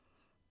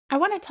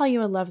want to tell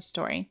you a love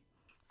story.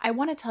 I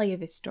want to tell you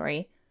this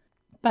story,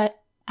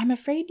 but I'm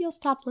afraid you'll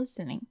stop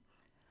listening.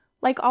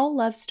 Like all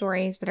love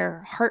stories that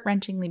are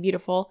heart-wrenchingly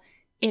beautiful,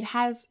 it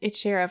has its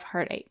share of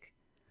heartache.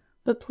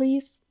 But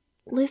please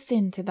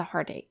listen to the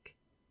heartache,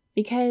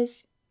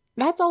 because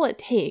that's all it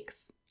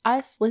takes,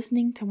 us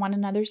listening to one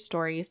another's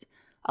stories,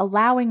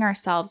 allowing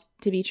ourselves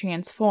to be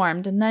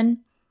transformed, and then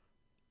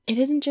it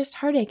isn't just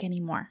heartache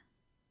anymore.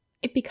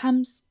 It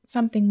becomes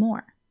something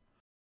more.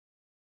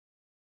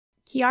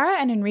 Chiara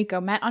and Enrico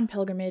met on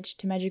pilgrimage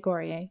to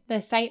Medjugorje,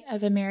 the site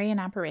of a Marian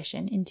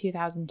apparition, in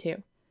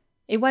 2002.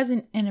 It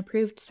wasn't an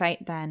approved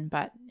site then,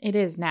 but it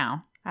is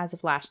now, as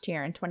of last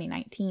year in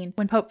 2019,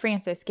 when Pope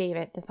Francis gave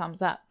it the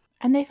thumbs up.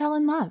 And they fell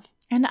in love.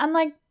 And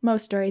unlike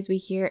most stories we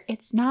hear,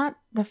 it's not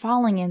the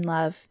falling in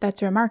love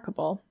that's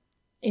remarkable.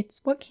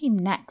 It's what came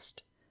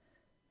next.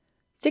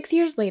 6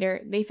 years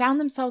later, they found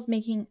themselves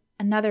making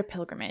another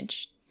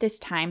pilgrimage, this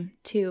time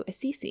to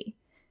Assisi.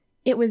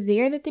 It was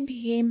there that they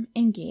became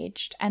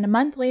engaged, and a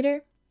month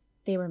later,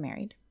 they were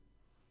married.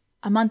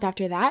 A month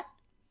after that,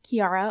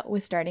 Chiara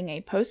was starting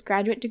a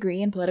postgraduate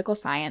degree in political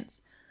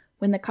science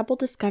when the couple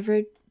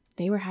discovered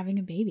they were having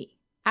a baby.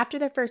 After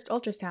their first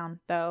ultrasound,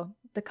 though,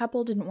 the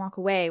couple didn't walk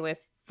away with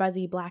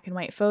fuzzy black and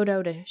white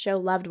photo to show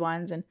loved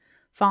ones and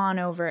fawn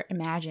over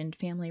imagined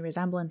family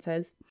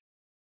resemblances.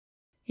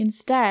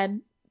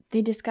 Instead,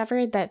 they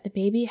discovered that the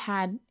baby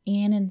had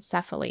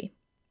anencephaly,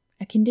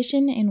 a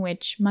condition in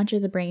which much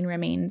of the brain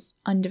remains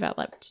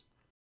undeveloped.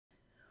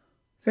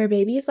 For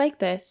babies like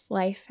this,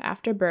 life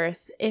after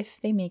birth,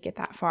 if they make it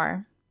that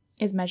far,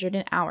 is measured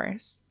in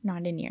hours,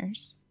 not in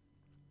years.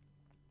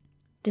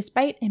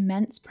 Despite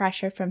immense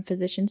pressure from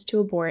physicians to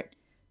abort,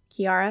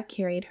 Chiara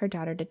carried her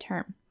daughter to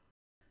term.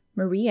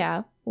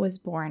 Maria was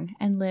born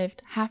and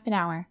lived half an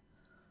hour,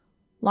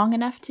 long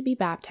enough to be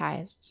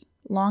baptized,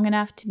 long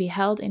enough to be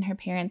held in her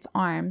parents'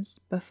 arms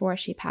before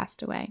she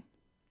passed away.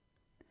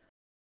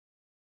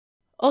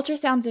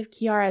 Ultrasounds of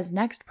Chiara's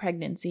next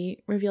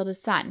pregnancy revealed a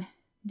son,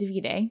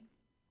 Davide,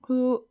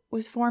 who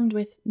was formed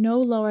with no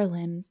lower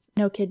limbs,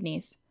 no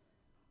kidneys.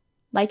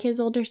 Like his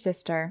older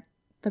sister,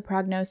 the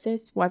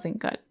prognosis wasn't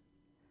good.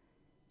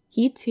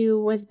 He too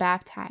was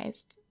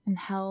baptized and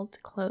held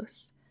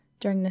close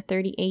during the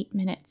 38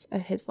 minutes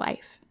of his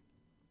life.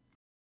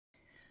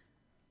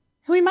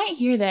 We might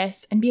hear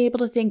this and be able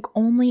to think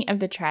only of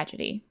the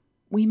tragedy.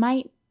 We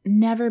might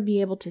never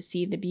be able to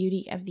see the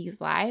beauty of these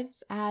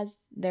lives as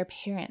their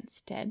parents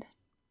did.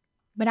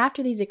 But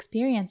after these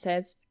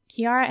experiences,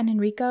 Chiara and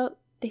Enrico,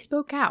 they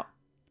spoke out.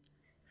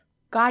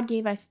 God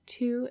gave us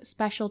 2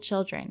 special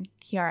children,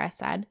 Chiara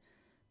said,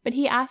 but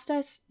he asked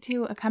us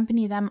to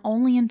accompany them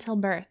only until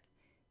birth.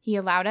 He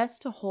allowed us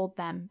to hold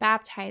them,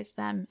 baptize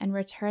them, and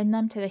return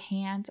them to the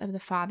hands of the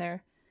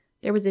Father.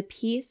 There was a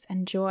peace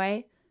and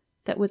joy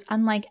that was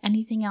unlike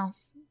anything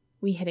else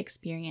we had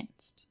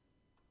experienced.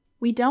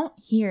 We don't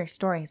hear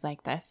stories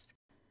like this.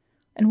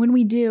 And when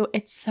we do,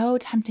 it's so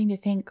tempting to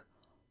think,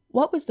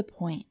 what was the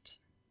point?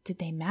 Did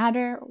they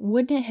matter?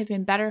 Wouldn't it have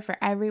been better for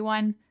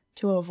everyone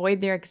to avoid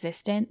their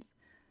existence?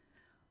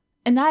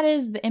 And that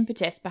is the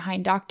impetus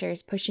behind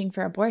doctors pushing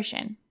for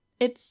abortion.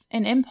 It's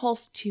an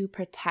impulse to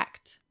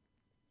protect.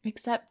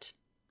 Except,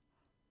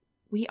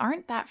 we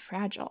aren't that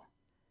fragile.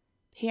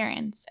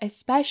 Parents,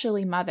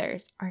 especially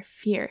mothers, are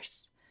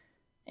fierce.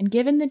 And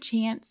given the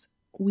chance,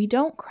 we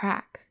don't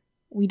crack.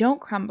 We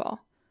don't crumble.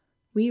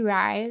 We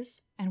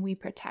rise and we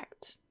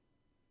protect.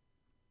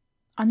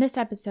 On this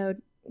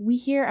episode, we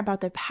hear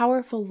about the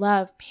powerful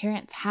love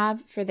parents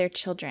have for their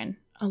children,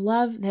 a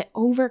love that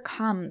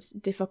overcomes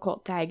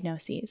difficult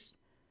diagnoses.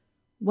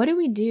 What do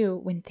we do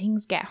when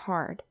things get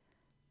hard?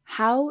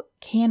 How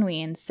can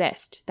we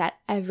insist that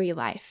every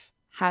life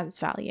has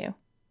value?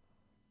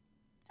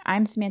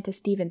 I'm Samantha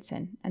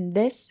Stevenson, and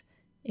this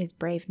is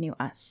Brave New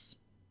Us.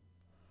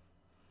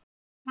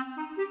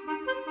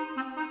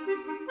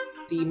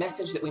 The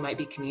message that we might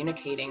be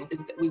communicating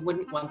is that we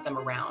wouldn't want them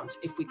around.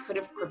 If we could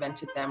have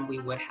prevented them, we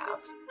would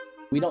have.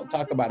 We don't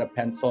talk about a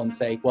pencil and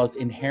say, well, it's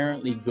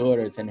inherently good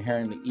or it's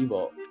inherently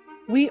evil.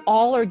 We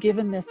all are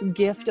given this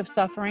gift of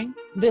suffering,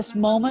 this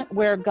moment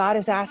where God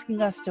is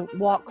asking us to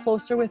walk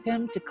closer with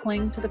him, to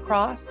cling to the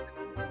cross.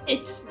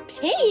 It's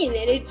pain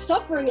and it's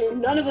suffering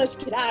and none of us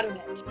get out of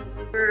it.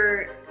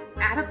 We're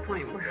at a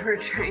point where we're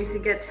trying to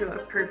get to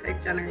a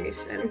perfect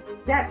generation.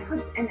 That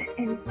puts an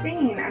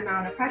insane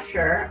amount of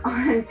pressure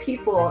on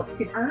people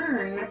to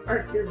earn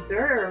or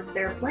deserve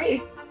their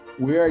place.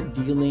 We are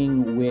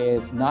dealing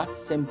with not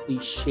simply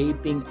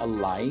shaping a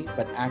life,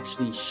 but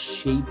actually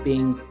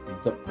shaping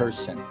the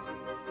person.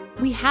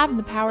 We have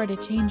the power to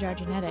change our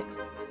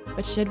genetics,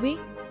 but should we?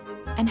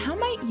 And how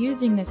might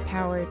using this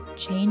power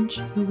change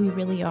who we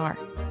really are?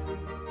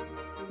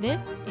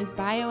 This is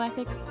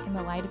Bioethics in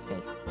the Light of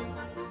Faith.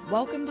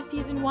 Welcome to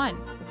Season 1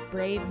 of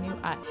Brave New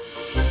Us.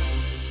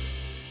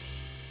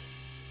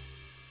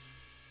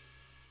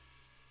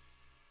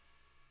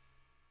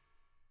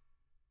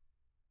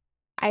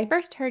 I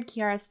first heard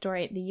Chiara's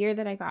story the year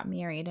that I got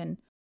married, and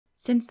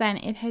since then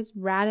it has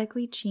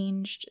radically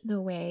changed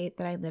the way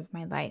that I live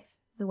my life,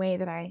 the way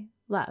that I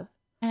love.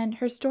 And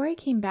her story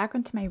came back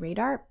onto my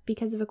radar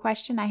because of a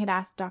question I had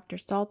asked Dr.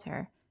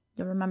 Salter,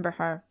 you'll remember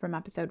her from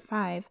episode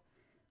 5,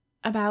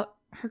 about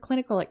her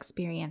clinical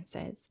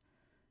experiences.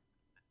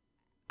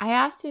 I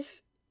asked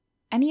if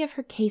any of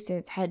her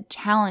cases had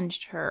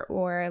challenged her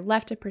or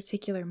left a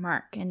particular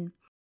mark, and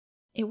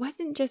it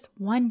wasn't just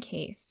one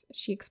case,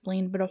 she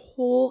explained, but a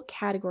whole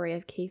category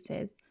of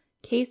cases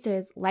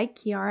like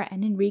Kiara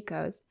and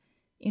Enrico's,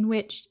 in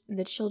which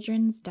the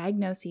children's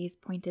diagnoses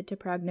pointed to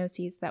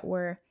prognoses that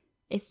were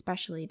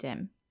especially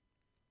dim.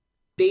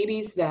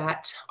 Babies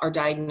that are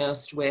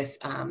diagnosed with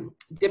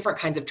different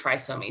kinds of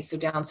trisomies. So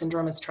Down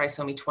syndrome is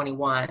trisomy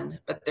 21,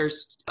 but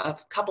there's a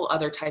couple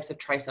other types of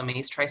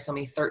trisomies,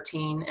 trisomy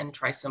 13 and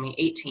trisomy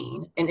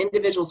 18. And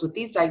individuals with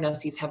these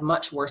diagnoses have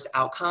much worse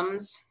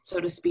outcomes, so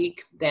to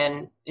speak,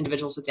 than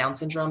individuals with Down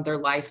syndrome. Their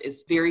life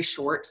is very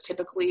short,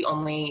 typically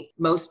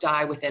most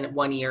die within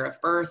 1 year of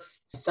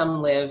birth.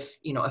 Some live,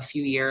 a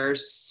few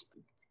years.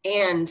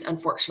 And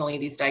unfortunately,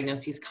 these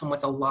diagnoses come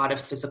with a lot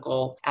of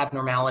physical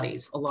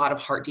abnormalities, a lot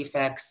of heart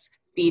defects,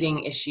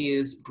 feeding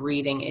issues,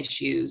 breathing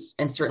issues,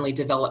 and certainly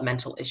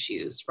developmental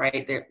issues,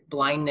 right? Their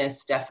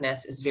blindness,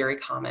 deafness is very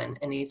common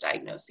in these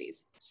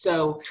diagnoses.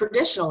 So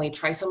traditionally,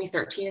 trisomy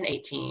 13 and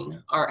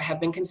 18 have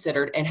been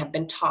considered and have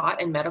been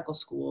taught in medical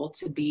school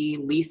to be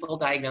lethal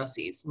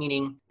diagnoses,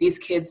 meaning these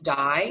kids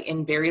die,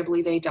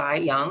 invariably they die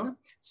young.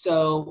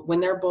 So when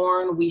they're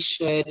born, we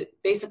shouldn't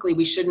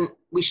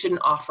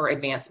offer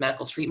advanced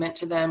medical treatment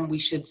to them. We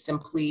should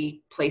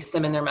simply place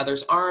them in their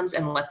mother's arms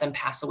and let them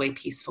pass away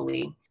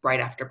peacefully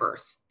right after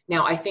birth.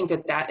 Now, I think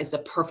that is a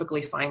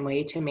perfectly fine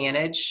way to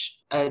manage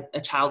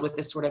a child with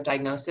this sort of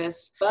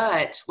diagnosis.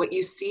 But what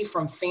you see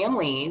from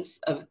families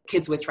of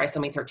kids with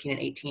trisomy 13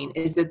 and 18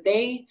 is that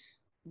they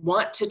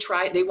want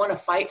to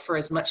fight for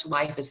as much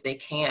life as they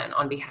can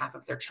on behalf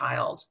of their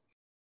child.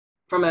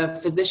 From a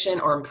physician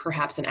or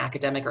perhaps an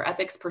academic or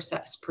ethics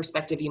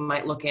perspective, you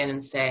might look in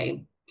and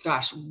say,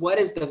 gosh, what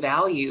is the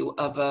value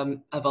of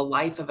a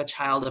life of a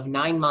child of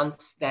 9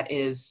 months that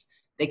is,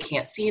 they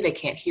can't see, they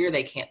can't hear,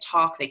 they can't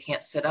talk, they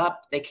can't sit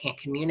up, they can't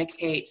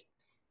communicate,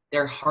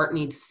 their heart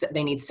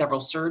they need several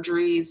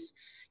surgeries.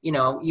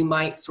 You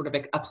might sort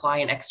of apply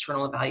an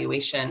external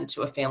evaluation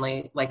to a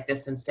family like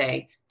this and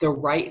say, the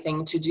right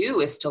thing to do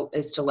is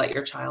to let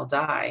your child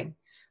die.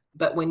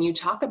 But when you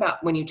talk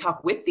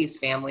with these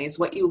families,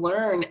 what you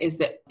learn is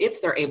that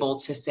if they're able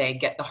to, say,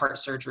 get the heart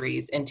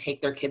surgeries and take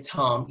their kids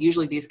home,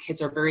 usually these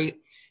kids are very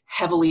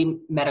heavily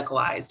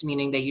medicalized,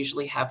 meaning they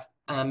usually have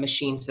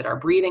machines that are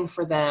breathing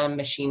for them,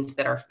 machines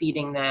that are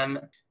feeding them.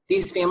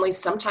 These families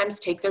sometimes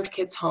take their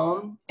kids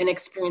home and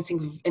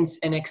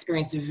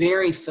experience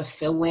very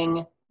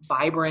fulfilling,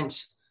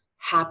 vibrant,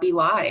 happy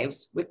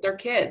lives with their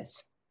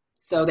kids.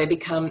 So they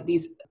become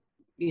these,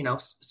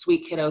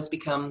 sweet kiddos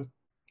become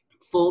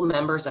full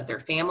members of their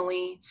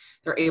family.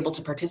 They're able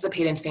to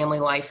participate in family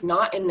life,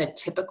 not in the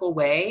typical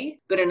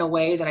way, but in a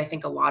way that I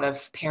think a lot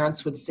of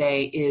parents would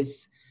say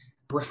is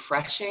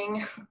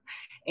refreshing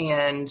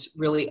and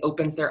really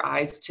opens their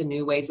eyes to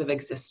new ways of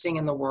existing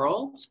in the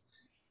world.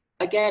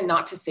 Again,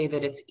 not to say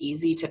that it's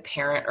easy to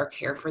parent or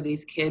care for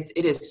these kids.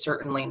 It is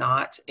certainly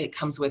not. It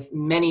comes with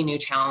many new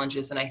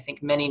challenges and I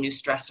think many new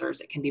stressors.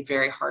 It can be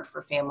very hard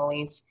for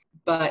families,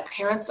 but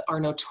parents are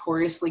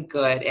notoriously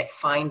good at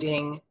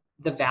finding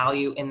the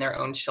value in their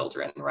own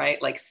children,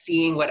 right? Like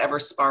seeing whatever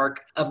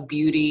spark of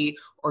beauty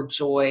or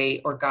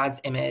joy or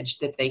God's image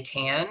that they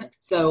can.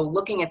 So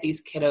looking at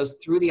these kiddos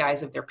through the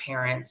eyes of their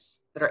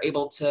parents that are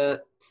able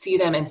to see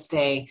them and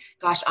say,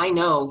 gosh, I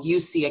know you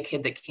see a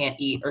kid that can't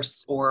eat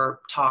or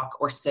talk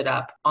or sit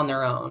up on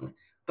their own.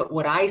 But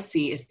what I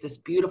see is this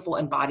beautiful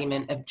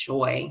embodiment of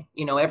joy.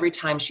 Every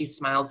time she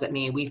smiles at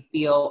me, we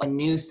feel a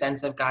new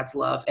sense of God's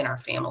love in our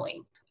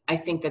family. I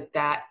think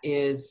that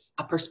is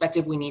a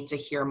perspective we need to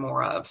hear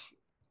more of,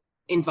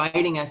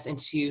 inviting us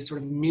into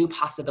sort of new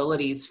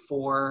possibilities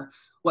for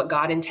what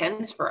God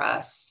intends for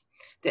us.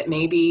 That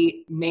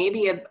maybe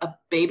a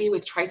baby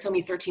with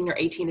trisomy 13 or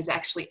 18 is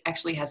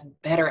actually has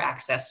better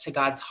access to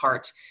God's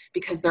heart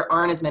because there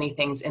aren't as many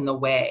things in the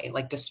way,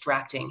 like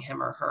distracting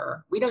him or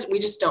her. We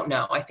just don't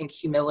know. I think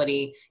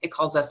humility, it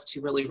calls us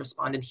to really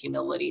respond in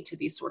humility to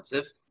these sorts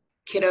of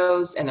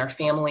kiddos and their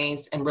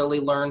families and really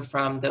learn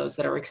from those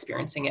that are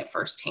experiencing it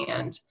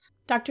firsthand.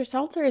 Dr.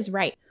 Salter is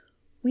right.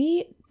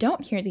 We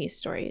don't hear these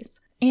stories.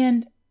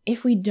 And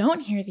if we don't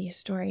hear these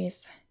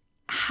stories,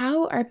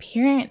 how are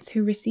parents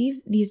who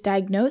receive these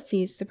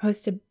diagnoses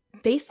supposed to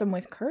face them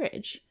with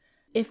courage?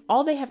 If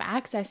all they have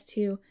access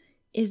to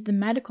is the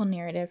medical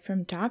narrative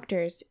from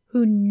doctors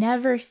who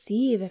never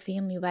see the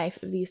family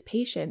life of these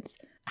patients,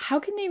 how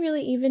can they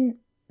really even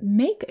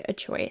make a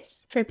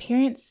choice? For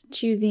parents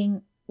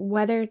choosing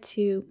whether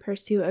to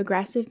pursue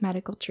aggressive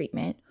medical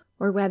treatment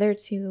or whether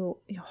to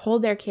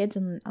hold their kids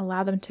and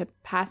allow them to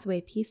pass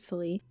away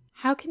peacefully,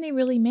 how can they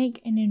really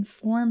make an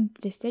informed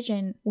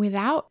decision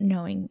without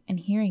knowing and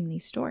hearing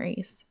these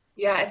stories?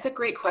 Yeah, it's a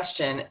great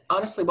question.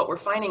 Honestly, what we're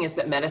finding is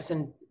that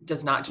medicine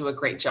does not do a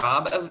great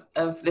job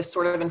of this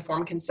sort of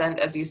informed consent,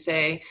 as you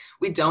say.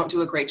 We don't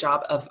do a great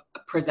job of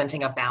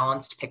presenting a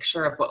balanced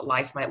picture of what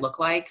life might look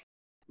like.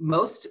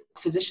 most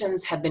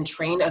physicians have been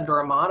trained under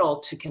a model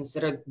to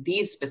consider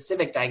these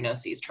specific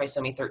diagnoses,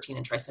 trisomy 13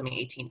 and trisomy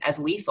 18, as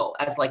lethal,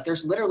 as like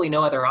there's literally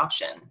no other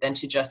option than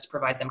to just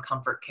provide them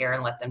comfort care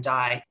and let them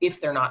die if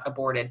they're not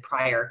aborted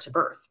prior to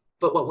birth.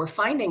 But what we're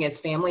finding is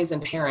families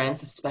and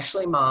parents,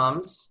 especially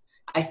moms,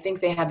 I think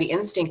they have the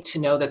instinct to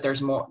know that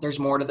there's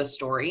more to the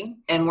story.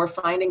 And we're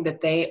finding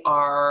that they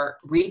are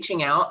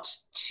reaching out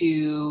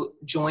to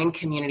join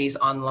communities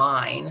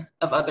online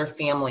of other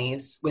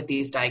families with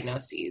these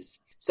diagnoses.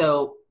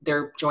 So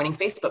they're joining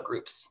Facebook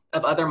groups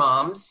of other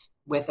moms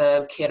with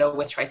a kiddo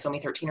with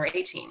trisomy 13 or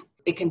 18.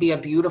 It can be a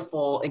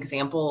beautiful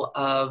example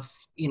of,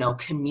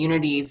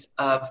 communities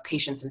of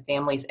patients and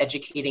families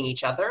educating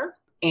each other.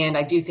 And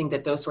I do think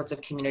that those sorts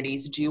of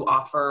communities do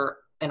offer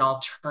an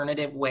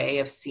alternative way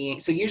of seeing.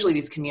 So usually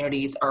these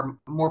communities are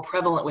more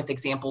prevalent with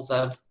examples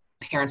of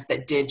parents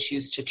that did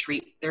choose to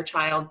treat their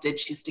child, did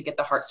choose to get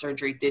the heart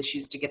surgery, did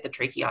choose to get the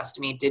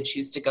tracheostomy, did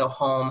choose to go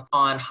home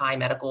on high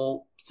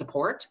medical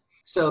support.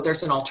 So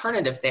there's an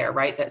alternative there,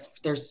 right?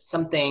 There's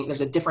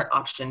a different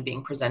option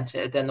being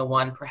presented than the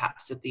one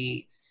perhaps that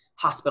the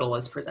hospital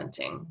is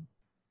presenting.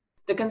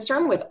 The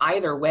concern with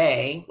either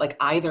way, like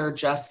either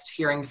just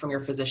hearing from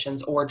your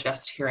physicians or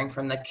just hearing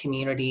from the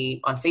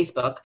community on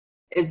Facebook,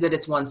 is that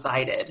it's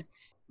one-sided.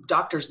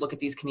 Doctors look at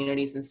these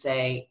communities and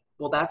say,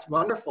 well, that's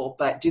wonderful,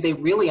 but do they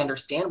really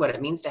understand what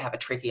it means to have a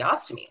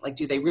tracheostomy? Like,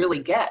 do they really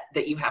get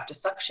that you have to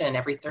suction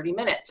every 30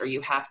 minutes or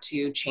you have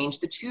to change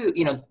the tube?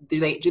 Do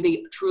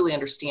they truly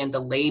understand the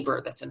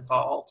labor that's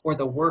involved or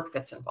the work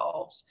that's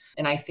involved?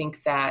 And I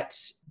think that,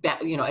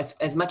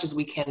 as much as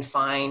we can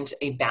find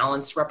a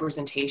balanced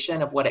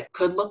representation of what it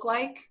could look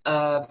like,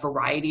 a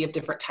variety of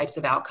different types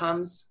of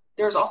outcomes,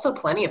 there's also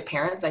plenty of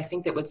parents, I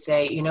think, that would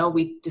say,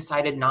 we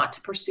decided not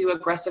to pursue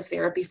aggressive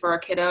therapy for our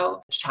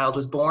kiddo. The child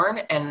was born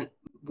and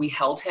we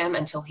held him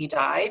until he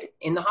died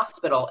in the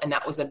hospital. And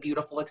that was a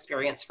beautiful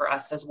experience for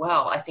us as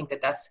well. I think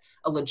that that's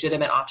a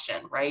legitimate option,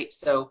 right?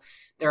 So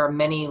there are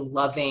many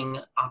loving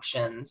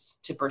options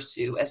to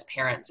pursue as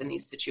parents in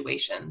these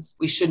situations.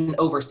 We shouldn't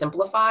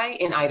oversimplify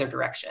in either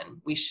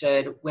direction. We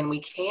should, when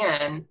we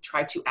can,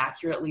 try to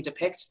accurately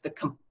depict the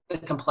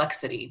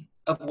complexity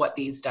of what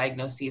these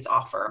diagnoses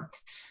offer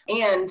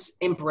and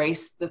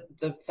embrace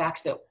the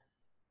fact that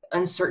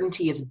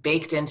uncertainty is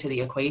baked into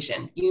the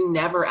equation. You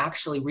never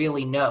actually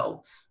really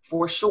know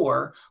for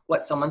sure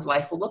what someone's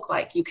life will look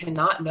like. You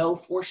cannot know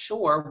for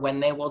sure when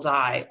they will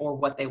die or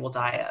what they will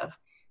die of.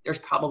 There's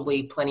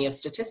probably plenty of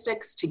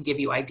statistics to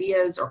give you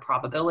ideas or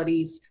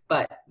probabilities,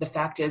 but the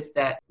fact is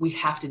that we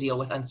have to deal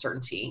with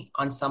uncertainty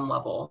on some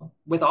level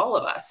with all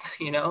of us.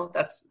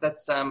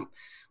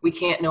 We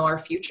can't know our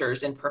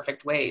futures in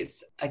perfect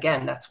ways.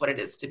 Again, that's what it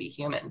is to be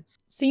human.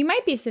 So you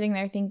might be sitting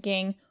there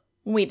thinking,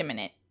 wait a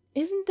minute,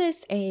 isn't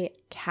this a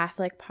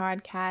Catholic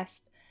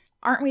podcast?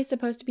 Aren't we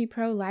supposed to be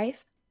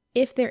pro-life?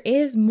 If there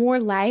is more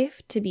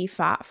life to be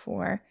fought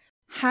for,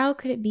 how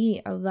could it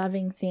be a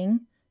loving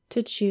thing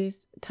to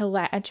choose to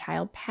let a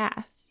child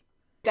pass?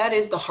 That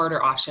is the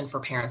harder option for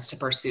parents to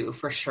pursue,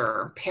 for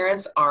sure.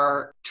 Parents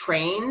are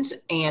trained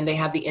and they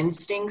have the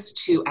instincts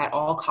to, at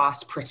all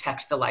costs,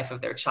 protect the life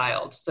of their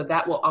child. So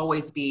that will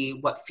always be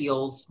what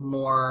feels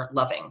more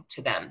loving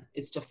to them,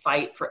 is to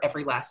fight for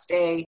every last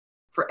day,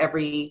 for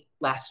every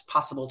last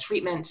possible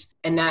treatment.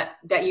 And that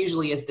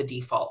usually is the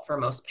default for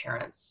most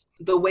parents.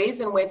 The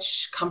ways in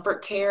which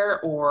comfort care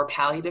or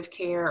palliative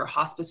care or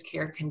hospice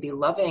care can be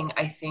loving,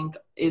 I think,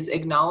 is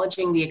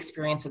acknowledging the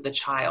experience of the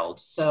child.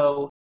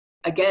 So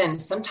again,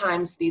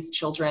 sometimes these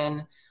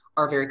children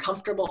are very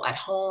comfortable at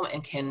home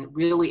and can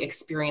really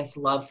experience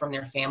love from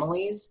their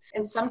families.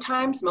 And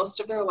sometimes most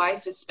of their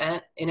life is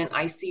spent in an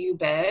ICU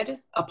bed,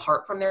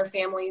 apart from their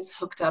families,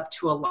 hooked up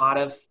to a lot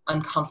of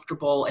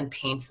uncomfortable and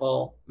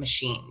painful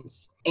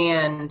machines.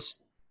 And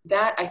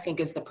that, I think,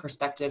 is the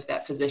perspective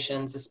that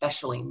physicians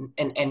especially,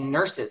 and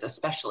nurses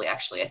especially,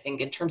 actually, I think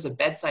in terms of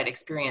bedside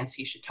experience,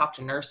 you should talk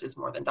to nurses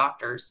more than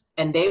doctors.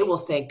 And they will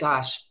say,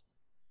 gosh,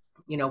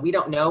 we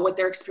don't know what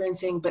they're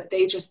experiencing, but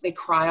they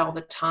cry all the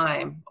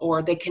time,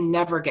 or they can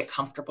never get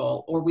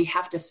comfortable, or we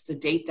have to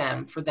sedate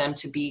them for them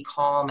to be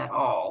calm at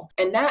all.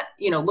 And that,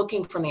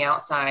 looking from the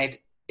outside,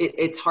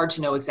 it's hard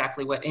to know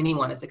exactly what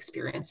anyone is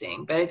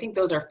experiencing. But I think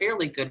those are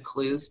fairly good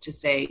clues to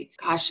say,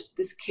 gosh,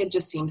 this kid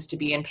just seems to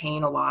be in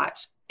pain a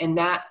lot. And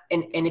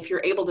if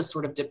you're able to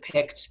sort of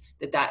depict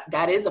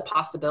that is a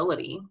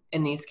possibility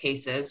in these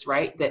cases,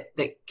 right?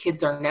 That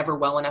kids are never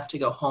well enough to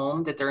go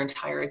home, that their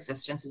entire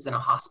existence is in a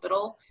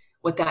hospital.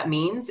 What that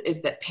means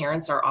is that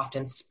parents are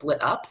often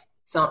split up.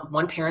 So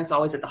one parent's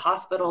always at the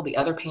hospital, the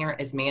other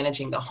parent is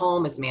managing the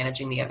home, is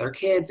managing the other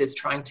kids, is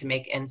trying to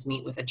make ends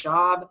meet with a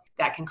job.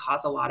 That can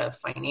cause a lot of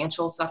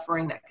financial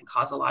suffering. That can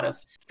cause a lot of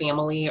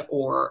family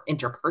or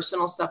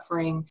interpersonal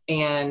suffering.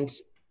 And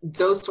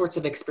those sorts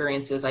of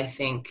experiences, I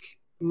think,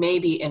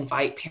 maybe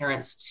invite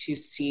parents to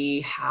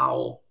see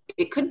how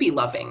it could be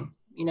loving.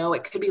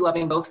 It could be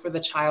loving both for the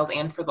child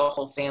and for the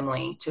whole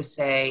family to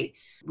say,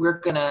 we're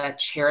going to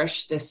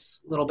cherish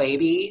this little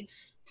baby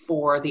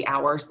for the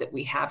hours that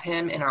we have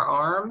him in our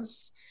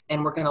arms,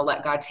 and we're going to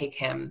let God take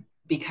him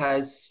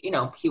because,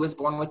 he was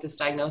born with this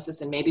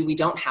diagnosis, and maybe we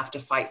don't have to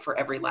fight for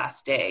every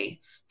last day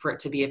for it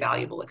to be a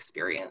valuable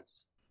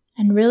experience.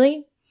 And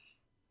really,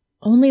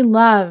 only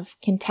love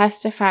can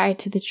testify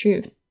to the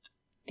truth.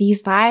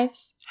 These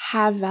lives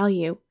have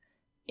value.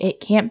 It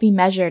can't be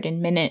measured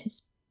in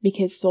minutes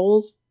because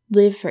souls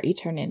live for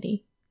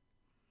eternity.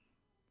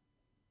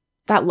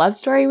 That love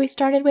story we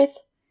started with,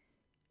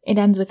 it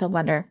ends with a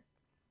letter.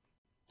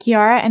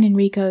 Chiara and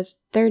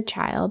Enrico's third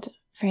child,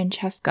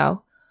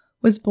 Francesco,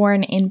 was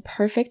born in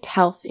perfect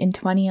health in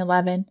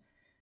 2011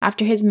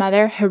 after his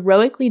mother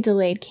heroically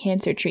delayed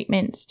cancer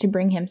treatments to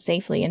bring him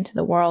safely into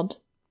the world.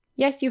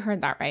 Yes, you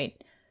heard that right.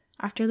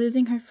 After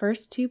losing her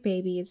first 2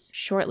 babies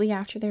shortly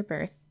after their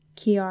birth,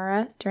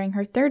 Chiara, during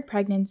her third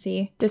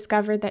pregnancy,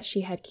 discovered that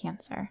she had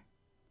cancer.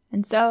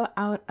 And so,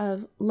 out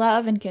of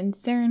love and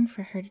concern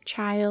for her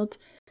child,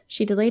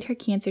 she delayed her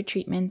cancer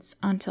treatments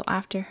until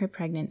after her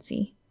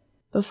pregnancy.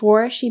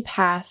 Before she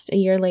passed a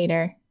year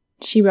later,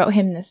 she wrote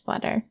him this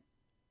letter.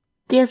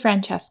 Dear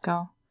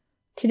Francesco,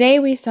 today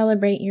we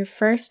celebrate your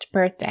first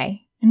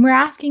birthday, and we're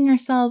asking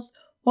ourselves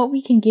what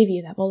we can give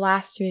you that will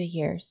last through the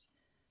years.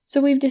 So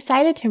we've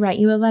decided to write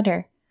you a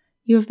letter.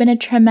 You have been a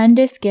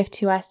tremendous gift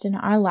to us in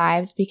our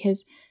lives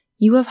because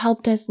you have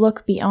helped us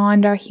look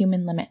beyond our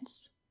human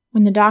limits.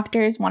 When the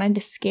doctors wanted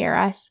to scare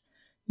us,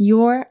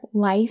 your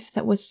life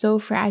that was so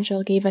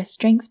fragile gave us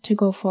strength to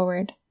go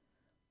forward.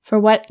 For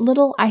what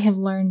little I have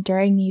learned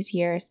during these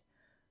years,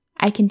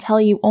 I can tell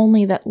you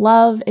only that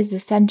love is the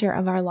center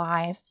of our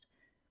lives.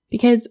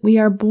 Because we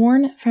are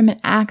born from an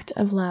act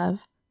of love,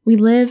 we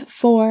live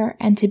for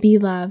and to be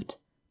loved,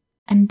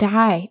 and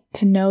die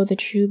to know the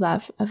true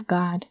love of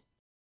God.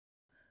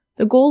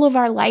 The goal of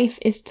our life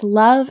is to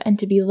love and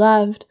to be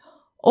loved,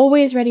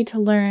 always ready to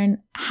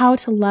learn how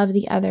to love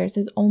the others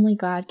as only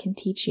God can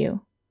teach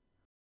you.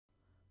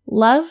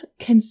 Love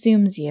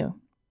consumes you,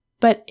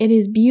 but it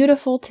is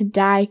beautiful to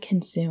die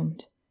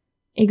consumed.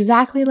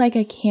 Exactly like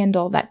a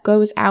candle that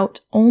goes out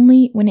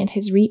only when it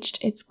has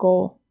reached its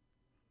goal.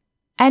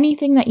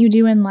 Anything that you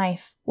do in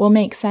life will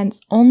make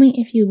sense only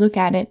if you look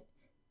at it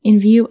in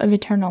view of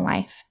eternal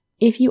life.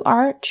 If you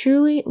are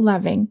truly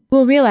loving, you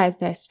will realize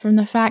this from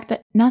the fact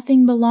that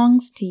nothing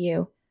belongs to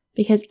you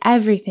because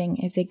everything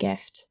is a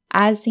gift.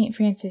 As St.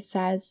 Francis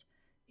says,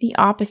 the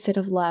opposite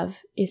of love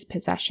is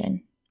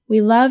possession. We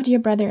loved your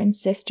brother and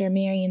sister,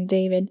 Mary and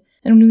David,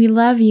 and we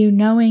love you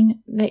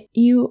knowing that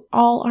you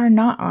all are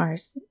not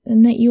ours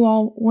and that you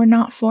all were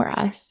not for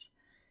us.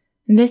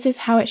 And this is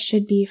how it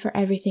should be for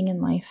everything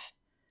in life.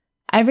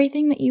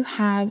 Everything that you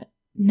have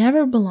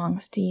never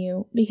belongs to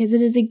you because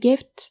it is a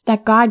gift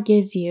that God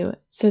gives you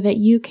so that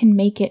you can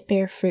make it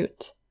bear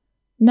fruit.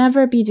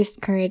 Never be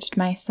discouraged,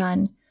 my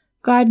son.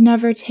 God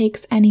never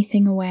takes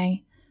anything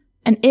away.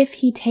 And if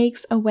he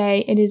takes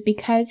away, it is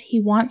because he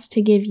wants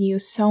to give you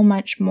so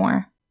much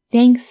more.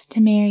 Thanks to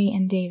Mary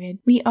and David,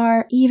 we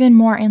are even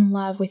more in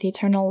love with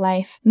eternal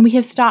life, and we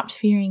have stopped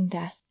fearing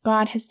death.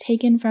 God has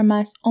taken from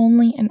us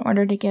only in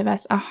order to give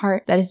us a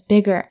heart that is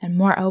bigger and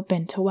more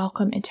open to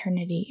welcome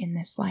eternity in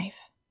this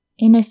life.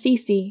 In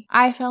Assisi,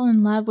 I fell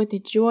in love with the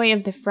joy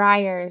of the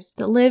friars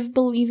that live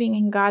believing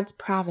in God's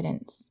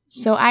providence.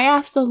 So I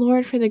asked the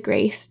Lord for the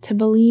grace to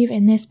believe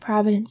in this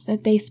providence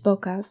that they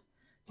spoke of,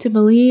 to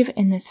believe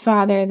in this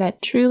Father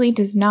that truly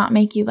does not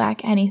make you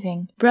lack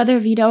anything. Brother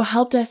Vito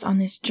helped us on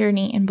this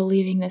journey in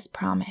believing this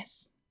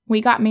promise. We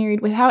got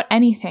married without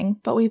anything,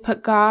 but we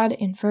put God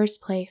in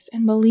first place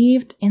and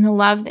believed in the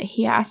love that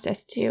he asked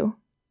us to.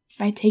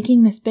 By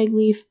taking this big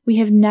leap, we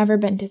have never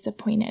been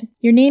disappointed.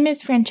 Your name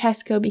is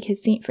Francesco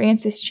because St.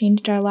 Francis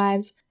changed our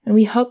lives, and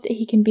we hope that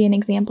he can be an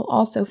example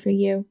also for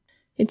you.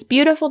 It's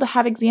beautiful to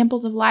have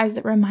examples of lives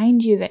that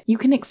remind you that you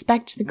can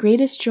expect the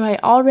greatest joy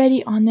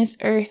already on this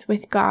earth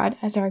with God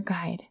as our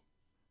guide.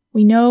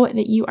 We know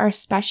that you are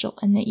special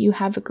and that you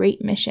have a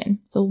great mission.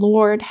 The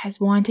Lord has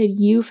wanted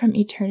you from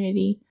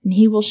eternity, and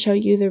he will show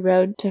you the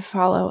road to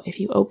follow if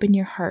you open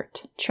your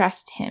heart.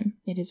 Trust him.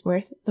 It is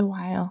worth the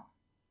while.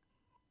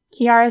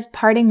 Chiara's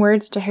parting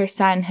words to her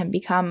son have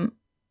become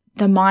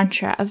the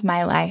mantra of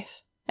my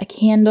life. A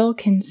candle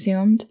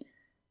consumed.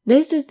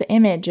 This is the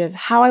image of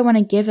how I want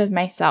to give of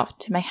myself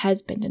to my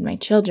husband and my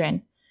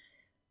children.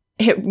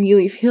 It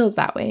really feels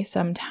that way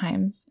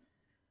sometimes.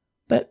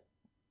 But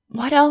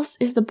what else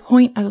is the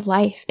point of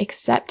life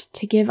except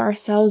to give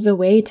ourselves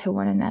away to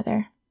one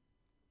another?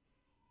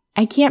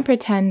 I can't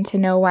pretend to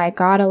know why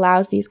God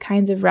allows these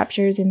kinds of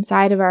ruptures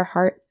inside of our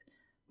hearts.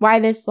 Why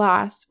this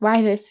loss?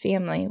 Why this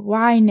family?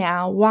 Why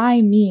now?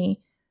 Why me?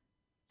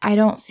 I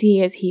don't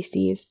see as he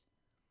sees.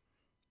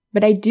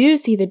 But I do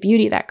see the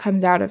beauty that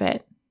comes out of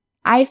it.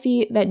 I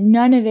see that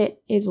none of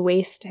it is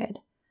wasted.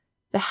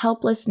 The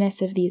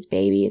helplessness of these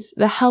babies,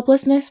 the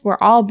helplessness we're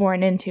all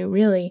born into,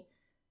 really,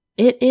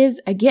 it is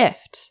a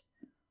gift.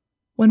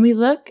 When we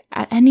look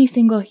at any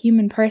single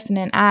human person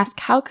and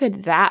ask, how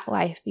could that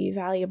life be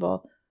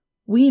valuable?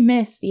 We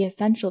miss the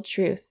essential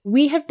truth.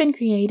 We have been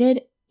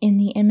created in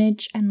the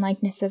image and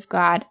likeness of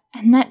God,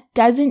 and that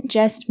doesn't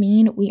just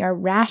mean we are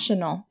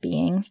rational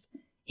beings.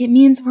 It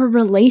means we're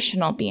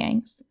relational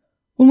beings.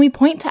 When we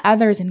point to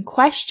others and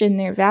question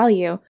their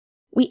value,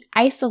 we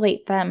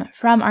isolate them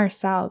from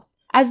ourselves,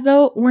 as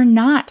though we're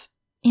not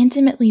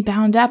intimately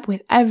bound up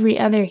with every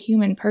other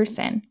human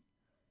person.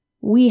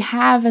 We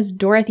have, as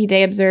Dorothy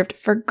Day observed,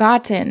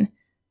 forgotten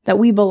that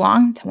we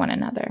belong to one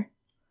another.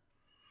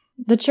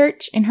 The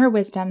Church, in her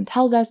wisdom,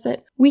 tells us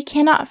that we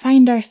cannot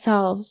find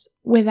ourselves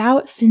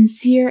without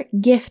sincere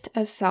gift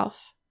of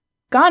self.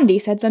 Gandhi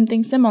said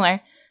something similar.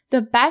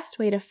 The best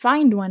way to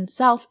find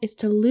oneself is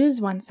to lose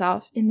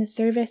oneself in the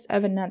service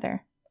of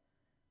another.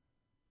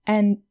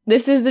 And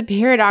this is the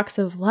paradox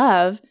of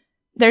love.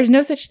 There's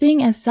no such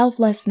thing as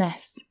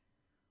selflessness.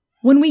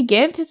 When we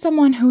give to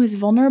someone who is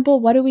vulnerable,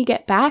 what do we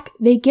get back?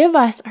 They give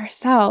us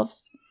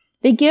ourselves.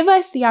 They give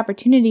us the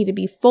opportunity to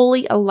be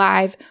fully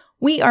alive.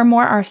 We are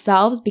more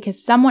ourselves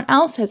because someone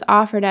else has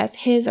offered us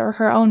his or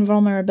her own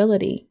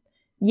vulnerability.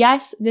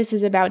 Yes, this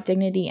is about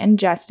dignity and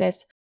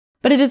justice,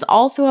 but it is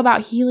also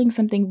about healing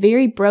something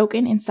very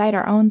broken inside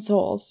our own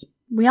souls.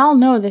 We all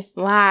know this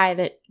lie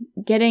that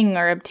getting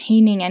or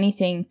obtaining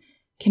anything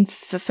can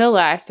fulfill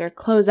us or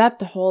close up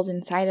the holes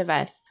inside of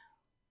us.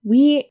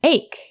 We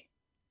ache,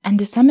 and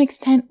to some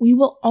extent, we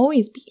will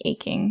always be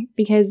aching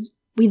because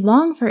we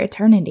long for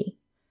eternity.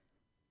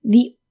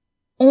 The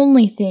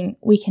only thing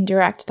we can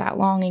direct that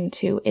longing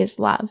to is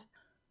love.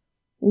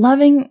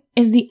 Loving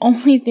is the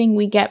only thing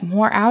we get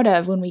more out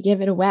of when we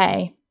give it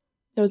away.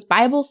 Those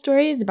Bible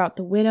stories about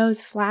the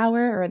widow's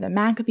flour or the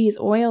Maccabees'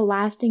 oil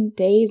lasting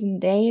days and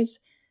days,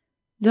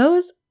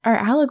 those are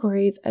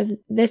allegories of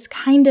this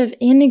kind of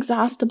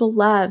inexhaustible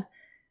love,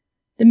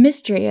 the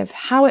mystery of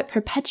how it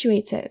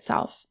perpetuates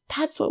itself.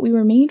 That's what we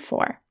were made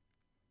for.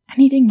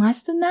 Anything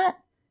less than that,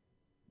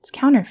 it's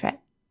counterfeit.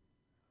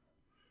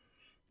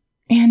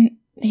 And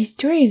these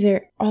stories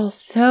are all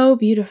so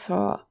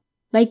beautiful.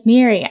 Like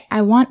Mary,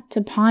 I want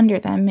to ponder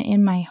them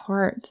in my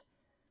heart.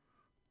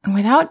 And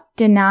without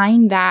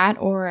denying that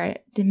or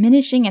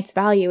diminishing its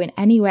value in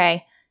any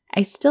way,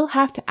 I still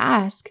have to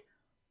ask,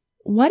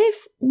 what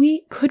if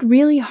we could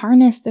really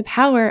harness the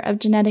power of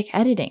genetic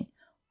editing?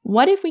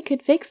 What if we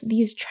could fix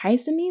these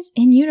trisomies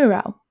in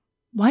utero?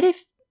 What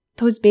if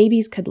those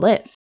babies could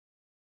live?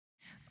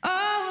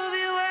 All will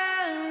be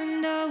well,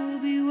 and all will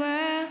be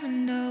well,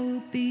 and all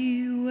will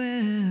be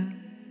well.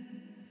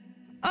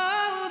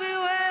 All will be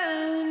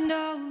well, and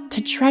all will be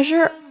To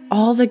treasure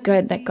all the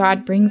good that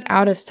God brings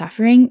out of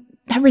suffering,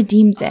 that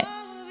redeems it.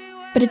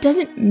 But it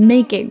doesn't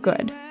make it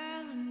good.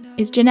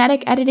 Is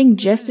genetic editing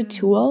just a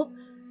tool?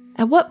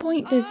 At what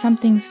point does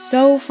something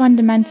so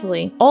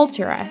fundamentally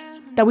alter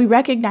us that we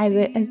recognize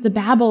it as the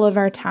Babel of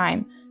our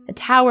time, a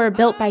tower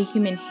built by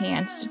human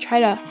hands to try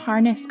to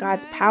harness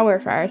God's power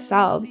for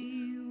ourselves?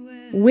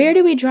 Where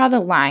do we draw the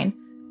line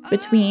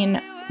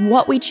between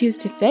what we choose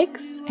to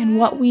fix and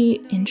what we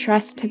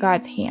entrust to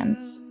God's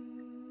hands?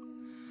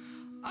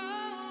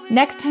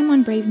 Next time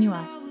on Brave New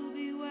Us,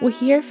 we'll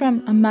hear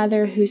from a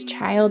mother whose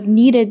child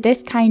needed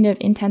this kind of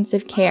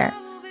intensive care,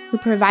 who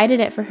provided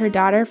it for her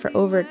daughter for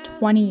over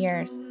 20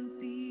 years.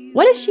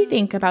 What does she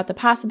think about the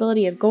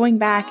possibility of going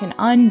back and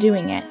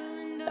undoing it,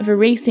 of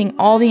erasing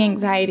all the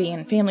anxiety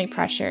and family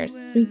pressures,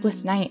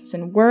 sleepless nights,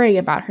 and worry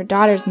about her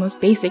daughter's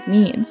most basic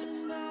needs?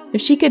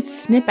 If she could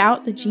snip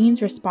out the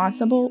genes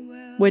responsible,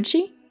 would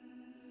she?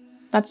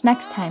 That's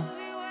next time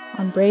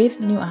on Brave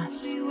New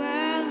Us.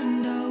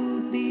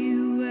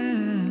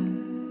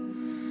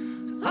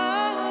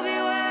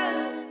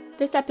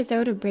 This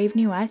episode of Brave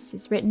New Us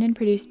is written and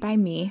produced by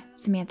me,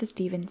 Samantha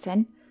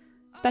Stevenson.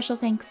 Special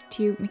thanks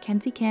to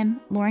Mackenzie Kim,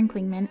 Lauren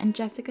Klingman, and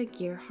Jessica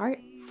Gearhart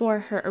for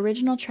her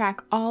original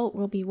track, All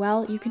Will Be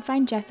Well. You can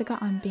find Jessica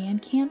on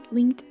Bandcamp,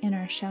 linked in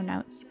our show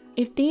notes.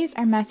 If these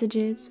are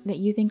messages that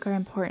you think are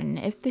important,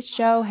 if the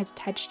show has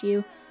touched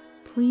you,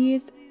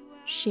 please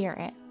share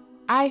it.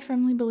 I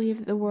firmly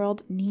believe the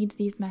world needs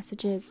these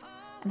messages,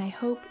 and I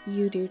hope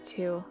you do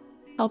too.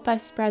 Help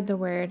us spread the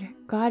word.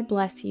 God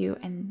bless you,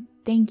 and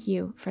thank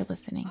you for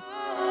listening.